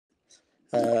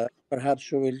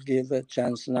Perhaps we will give a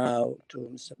chance now to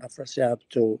Mr. Afrasiab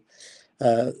to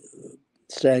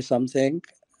say something,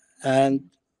 and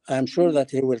I'm sure that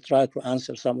he will try to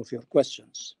answer some of your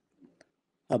questions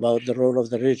about the role of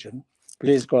the region.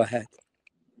 Please go ahead.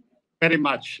 Very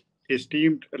much,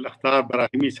 esteemed Lakhtar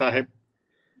Brahimi Sahib,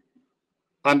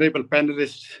 honorable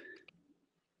panelists,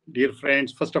 dear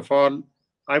friends. First of all,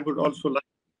 I would also like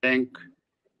to thank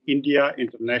India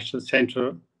International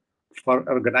Center for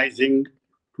organizing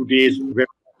today's webinar.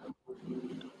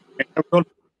 And I would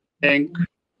also thank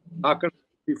Dhaka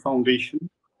Foundation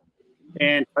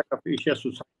and Heart of Asia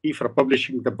Society for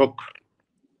publishing the book.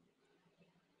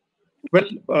 Well,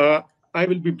 I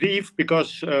will be brief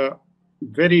because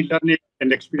very learned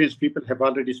and experienced people have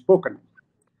already spoken.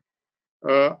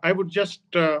 I would just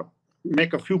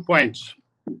make a few points.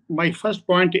 My first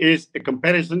point is a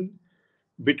comparison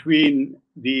between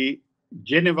the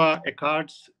Geneva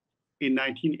Accords in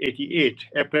 1988,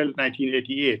 April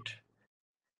 1988,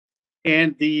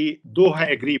 and the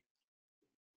Doha Agreement,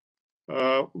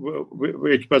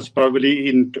 which was probably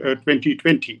in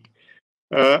 2020.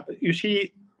 You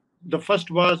see, the first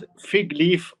was fig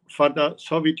leaf for the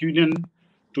Soviet Union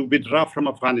to withdraw from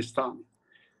Afghanistan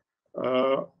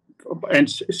and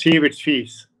save its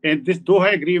face. And this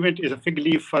Doha Agreement is a fig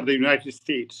leaf for the United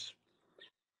States.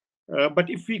 But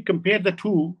if we compare the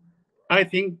two, I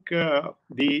think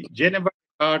the Geneva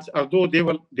Accords, although they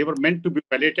were meant to be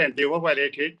violated and they were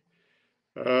violated,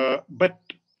 but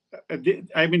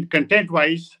I mean,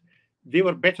 content-wise, they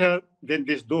were better than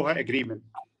this Doha Agreement.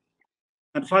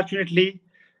 Unfortunately,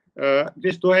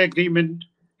 this Doha Agreement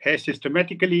has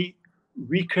systematically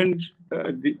weakened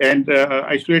and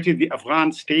isolated the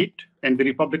Afghan state and the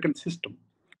Republican system.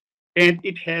 And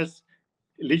it has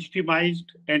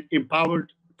legitimized and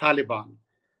empowered Taliban.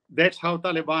 That's how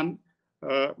Taliban,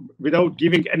 without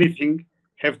giving anything,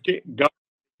 have got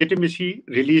legitimacy,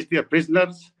 released their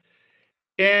prisoners,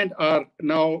 and are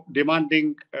now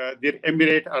demanding their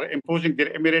emirate, or imposing their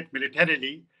emirate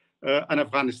militarily on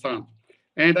Afghanistan.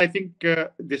 And I think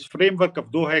this framework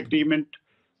of Doha Agreement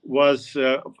was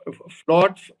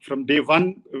flawed from day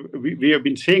one. We have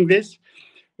been saying this.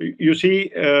 You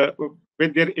see,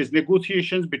 when there is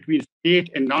negotiations between state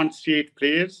and non-state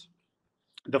players,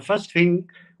 the first thing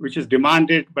which is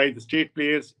demanded by the state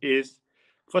players is,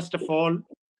 first of all,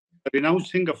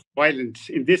 renouncing of violence,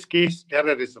 in this case,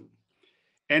 terrorism.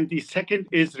 And the second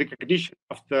is recognition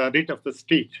of the right of the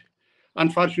state.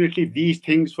 Unfortunately, these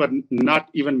things were not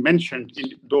even mentioned in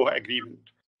the Doha Agreement.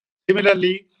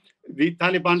 Similarly, the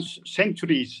Taliban's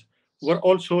sanctuaries were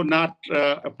also not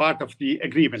a part of the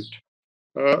agreement.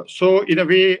 So in a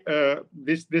way,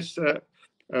 this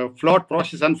flawed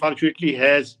process, unfortunately,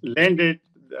 has landed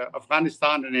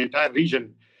Afghanistan and the entire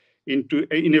region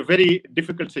in a very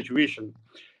difficult situation.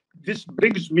 This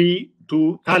brings me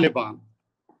to Taliban.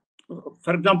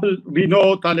 For example, we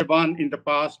know Taliban in the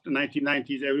past,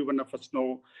 1990s, every one of us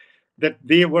know that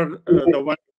they were the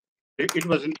one, it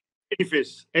was an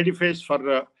edifice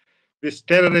for this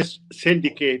terrorist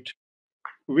syndicate,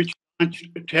 which launched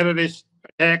terrorist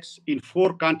attacks in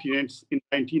 4 continents in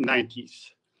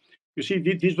 1990s. You see,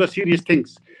 these were serious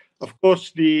things. Of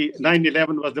course, the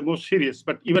 9/11 was the most serious,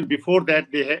 but even before that,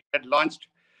 they had launched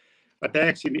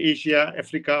attacks in Asia,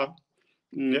 Africa,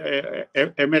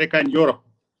 America, and Europe.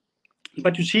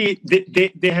 But you see,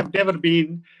 they have never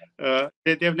been,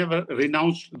 they have never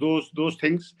renounced those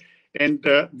things, and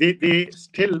they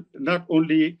still not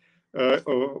only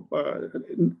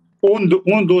own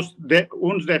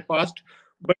their past,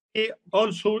 but they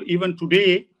also even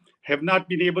today have not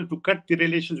been able to cut the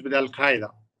relations with Al Qaeda.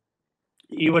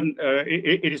 Even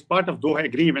it is part of Doha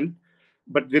Agreement,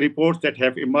 but the reports that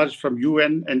have emerged from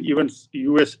UN and even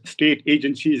US state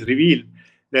agencies reveal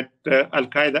that Al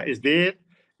Qaeda is there.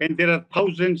 And there are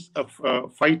thousands of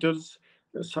fighters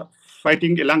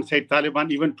fighting alongside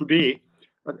Taliban even today.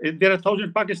 There are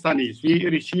 1,000 Pakistanis. We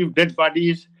receive dead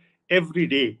bodies every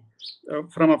day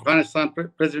from Afghanistan,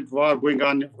 present war going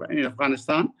on in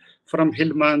Afghanistan, from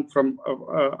Helmand, from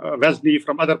Ghazni,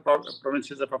 from other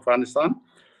provinces of Afghanistan.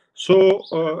 So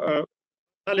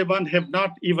Taliban have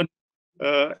not even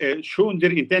shown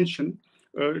their intention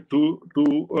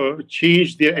to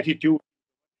change their attitude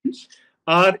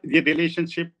or their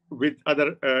relationship with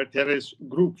other terrorist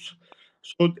groups.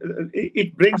 So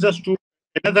it brings us to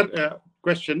another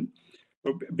question,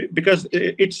 because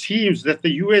it seems that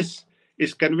the US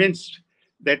is convinced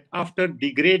that after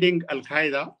degrading Al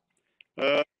Qaeda,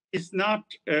 it's not,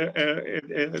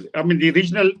 I mean, the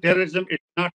regional terrorism is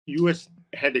not US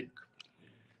heading.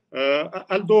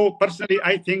 Although personally,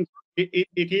 I think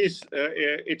it is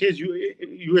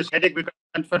US headache, because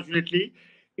unfortunately,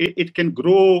 it can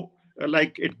grow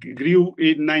like it grew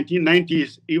in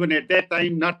 1990s. Even at that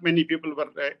time, not many people were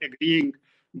agreeing,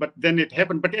 but then it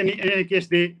happened. But in any case,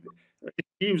 it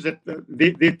seems that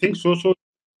they think so. So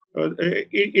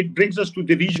it brings us to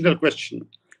the regional question,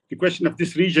 the question of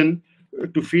this region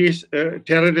to face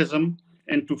terrorism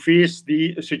and to face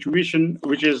the situation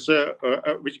which is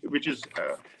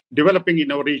developing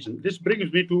in our region. This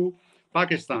brings me to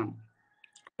Pakistan.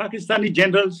 Pakistani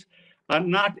generals are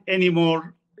not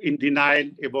anymore in denial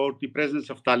about the presence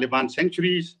of Taliban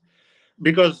sanctuaries,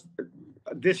 because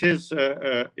this is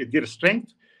their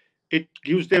strength. It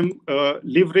gives them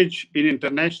leverage in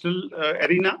international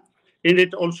arena, and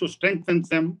it also strengthens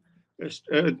them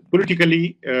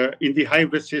politically in the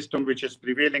hybrid system which is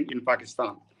prevailing in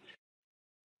Pakistan.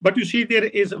 But you see, there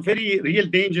is a very real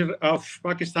danger of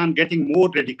Pakistan getting more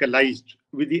radicalized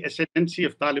with the ascendancy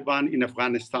of Taliban in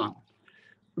Afghanistan.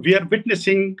 We are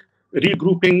witnessing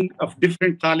regrouping of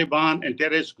different Taliban and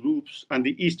terrorist groups on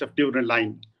the east of Divran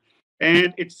line.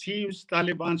 And it seems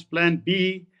Taliban's plan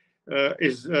B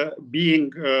is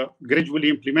being gradually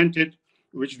implemented,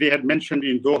 which they had mentioned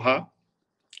in Doha,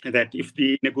 that if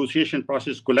the negotiation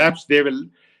process collapses, they will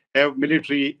have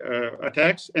military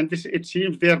attacks. And this, it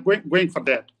seems they are going for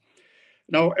that.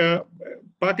 Now,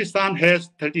 Pakistan has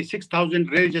 36,000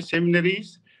 religious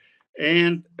seminaries,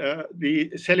 and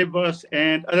the syllabus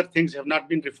and other things have not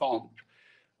been reformed.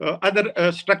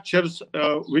 Other structures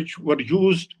which were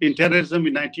used in terrorism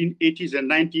in 1980s and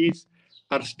 90s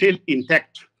are still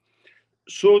intact.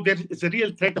 So there is a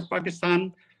real threat of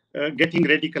Pakistan getting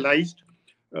radicalized.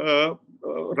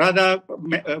 Radha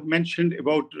mentioned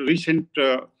about recent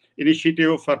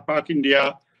initiative for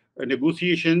Pak-India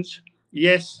negotiations.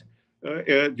 Yes,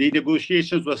 the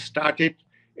negotiations were started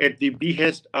at the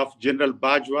behest of General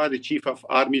Bajwa, the Chief of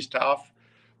Army Staff,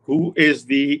 who is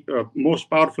the most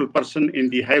powerful person in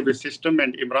the hybrid system,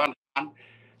 and Imran Khan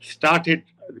started,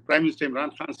 the Prime Minister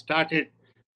Imran Khan started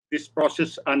this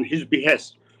process on his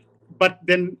behest. But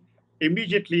then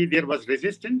immediately there was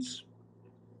resistance,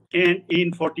 and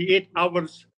in 48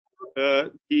 hours,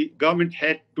 the government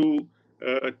had to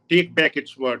take back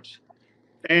its words.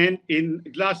 And in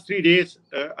the last 3 days,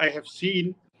 I have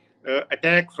seen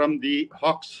attack from the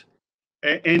Hawks,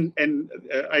 and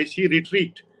I see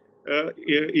retreat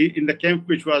in the camp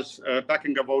which was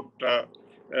talking about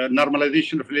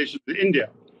normalization of relations with India.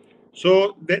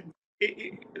 So that,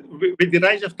 with the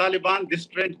rise of Taliban, this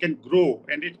trend can grow,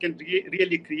 and it can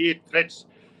really create threats.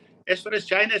 As far as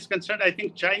China is concerned, I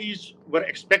think Chinese were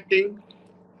expecting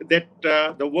that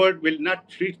the world will not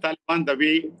treat Taliban the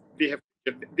way they have.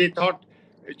 They thought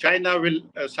China will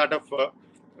sort of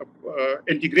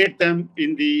integrate them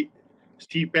in the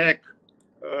CPAC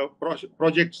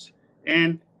projects,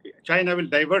 and China will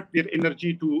divert their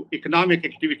energy to economic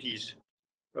activities,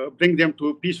 bring them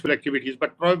to peaceful activities.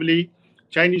 But probably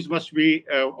Chinese must be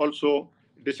also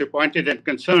disappointed and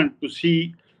concerned to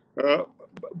see.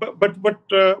 But what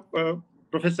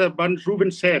Professor Barnes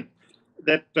Rubin said,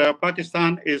 that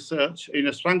Pakistan is in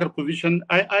a stronger position,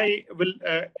 I will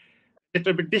a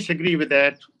little bit disagree with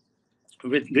that.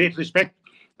 With great respect,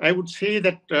 I would say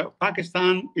that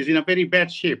Pakistan is in a very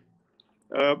bad shape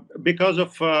because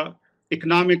of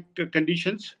economic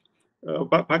conditions.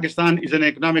 Pakistan is an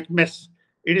economic mess.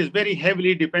 It is very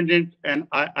heavily dependent on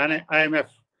IMF.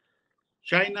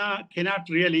 China cannot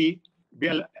really be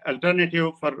an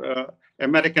alternative for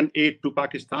American aid to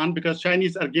Pakistan, because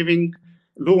Chinese are giving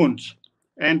loans,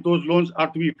 and those loans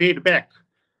are to be paid back.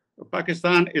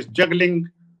 Pakistan is juggling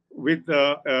with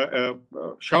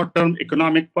short-term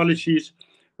economic policies,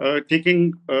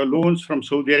 taking loans from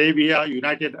Saudi Arabia,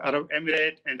 United Arab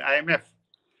Emirates, and IMF.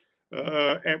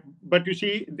 But you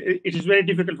see, it is very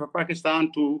difficult for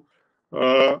Pakistan to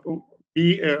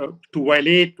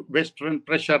violate Western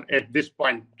pressure at this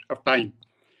point of time.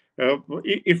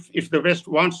 If the West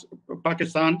wants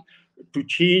Pakistan to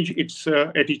change its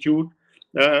attitude,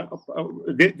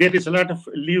 there is a lot of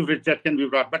leverage that can be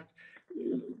brought. But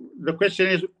the question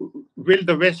is, will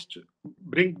the West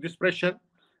bring this pressure,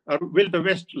 or will the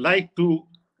West like to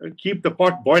keep the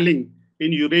pot boiling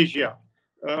in Eurasia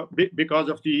because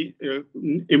of the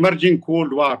emerging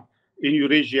Cold War in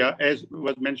Eurasia, as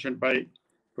was mentioned by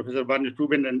Professor Barnes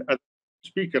Rubin and other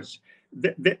speakers?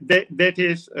 That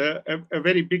is a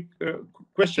very big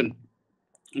question.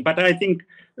 But I think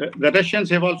the Russians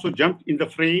have also jumped in the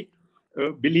fray,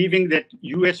 believing that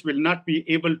US will not be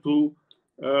able to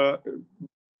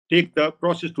take the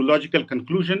process to logical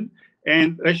conclusion,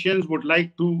 and Russians would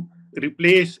like to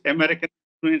replace American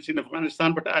influence in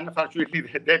Afghanistan. But unfortunately,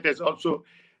 that is also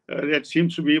that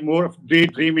seems to be more of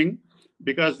daydreaming,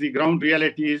 because the ground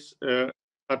realities are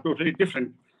totally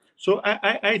different. So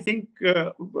I think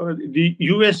the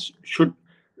US should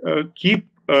keep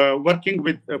working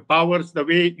with powers the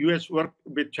way US worked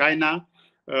with China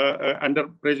under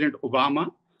President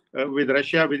Obama, with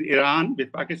Russia, with Iran,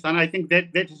 with Pakistan. I think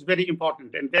that is very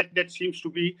important, and that seems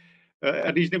to be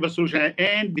a reasonable solution.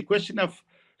 And the question of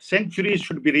sanctuaries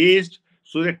should be raised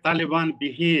so that Taliban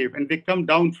behave and they come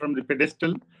down from the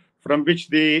pedestal from which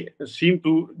they seem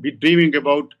to be dreaming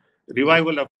about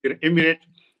revival of their emirate,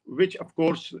 which of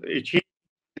course a change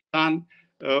in Pakistan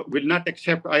will not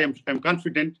accept. I'm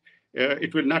confident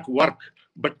it will not work,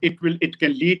 but it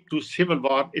can lead to civil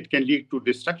war. It can lead to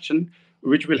destruction,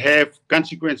 which will have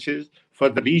consequences for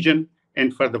the region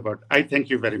and for the world. I thank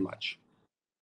you very much.